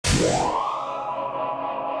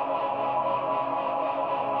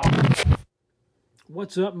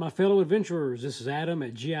What's up, my fellow adventurers? This is Adam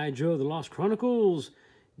at G.I. Joe The Lost Chronicles,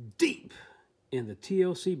 deep in the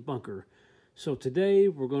TLC bunker. So today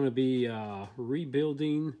we're going to be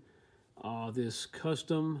rebuilding this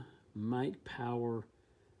custom Mike Power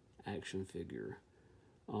action figure.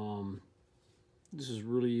 This is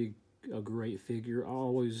really a great figure. I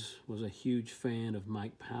always was a huge fan of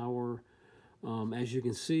Mike Power. As you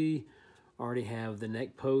can see, I already have the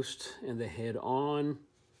neck post and the head on,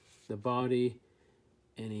 the body,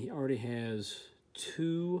 and he already has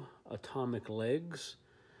 2 atomic legs.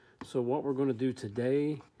 So what we're going to do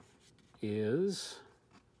today is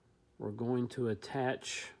we're going to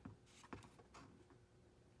attach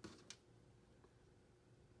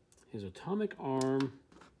his atomic arm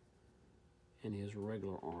and his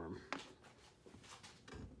regular arm.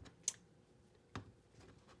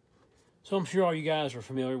 So I'm sure all you guys are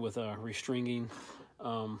familiar with restringing.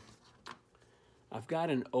 I've got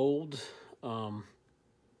an old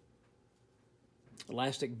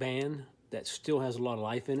elastic band that still has a lot of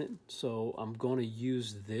life in it, so I'm going to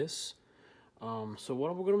use this. So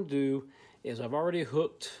what we're going to do is I've already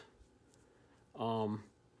hooked one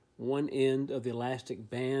end of the elastic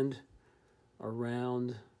band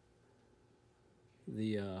around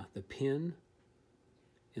the pin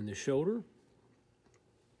in the shoulder.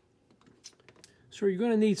 So you're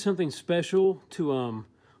going to need something special to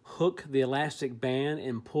hook the elastic band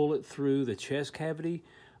and pull it through the chest cavity.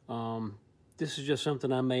 This is just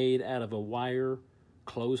something I made out of a wire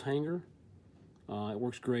clothes hanger. It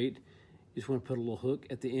works great. You just want to put a little hook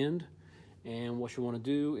at the end. And what you want to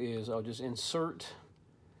do is I'll just insert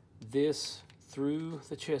this through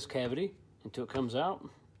the chest cavity until it comes out.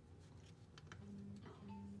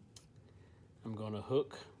 I'm going to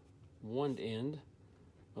hook one end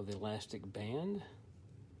of the elastic band.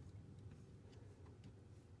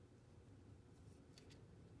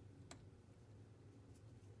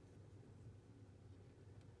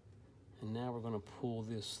 And now we're going to pull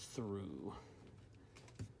this through.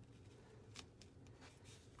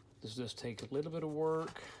 This does take a little bit of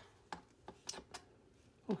work.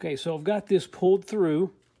 Okay, so I've got this pulled through,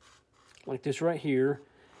 like this right here.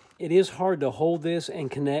 It is hard to hold this and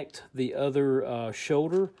connect the other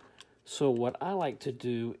shoulder. So what I like to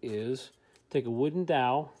do is take a wooden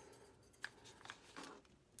dowel.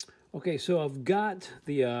 Okay, so I've got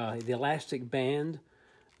the elastic band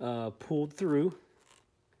pulled through.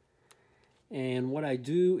 And what I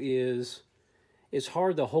do is, it's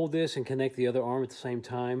hard to hold this and connect the other arm at the same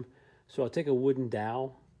time. So I'll take a wooden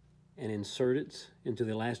dowel and insert it into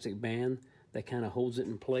the elastic band that kind of holds it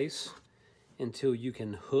in place until you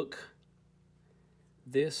can hook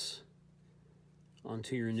this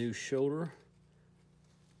onto your new shoulder.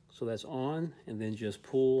 So that's on, and then just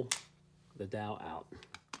pull the dowel out.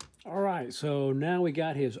 All right, so now we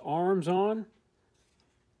got his arms on.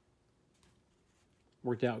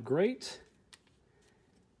 Worked out great.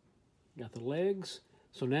 Got the legs.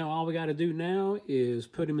 So now all we got to do now is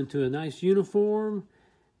put him into a nice uniform,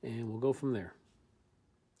 and we'll go from there.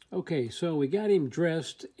 Okay, so we got him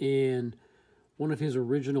dressed in one of his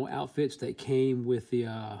original outfits that came with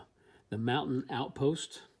the Mountain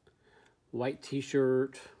Outpost. White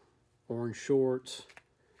t-shirt, orange shorts,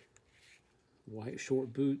 white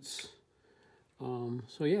short boots.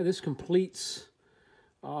 So yeah, this completes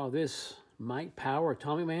this Mike Power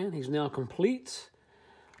Atomic Man. He's now complete.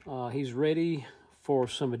 He's ready for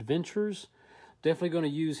some adventures. Definitely going to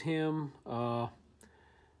use him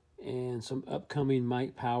and some upcoming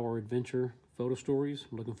Mike Power adventure photo stories.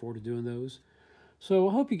 I'm looking forward to doing those. So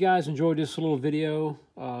I hope you guys enjoyed this little video.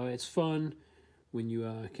 It's fun when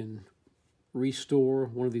you can restore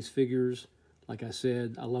one of these figures. Like I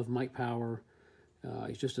said, I love Mike Power.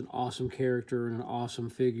 He's just an awesome character and an awesome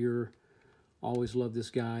figure. Always loved this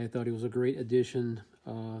guy. I thought he was a great addition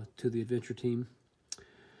to the adventure team.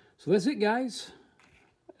 So that's it, guys.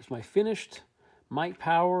 It's my finished Mike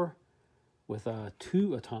Power with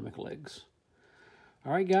 2 atomic legs.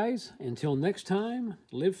 All right, guys, until next time,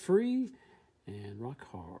 live free and rock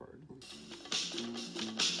hard.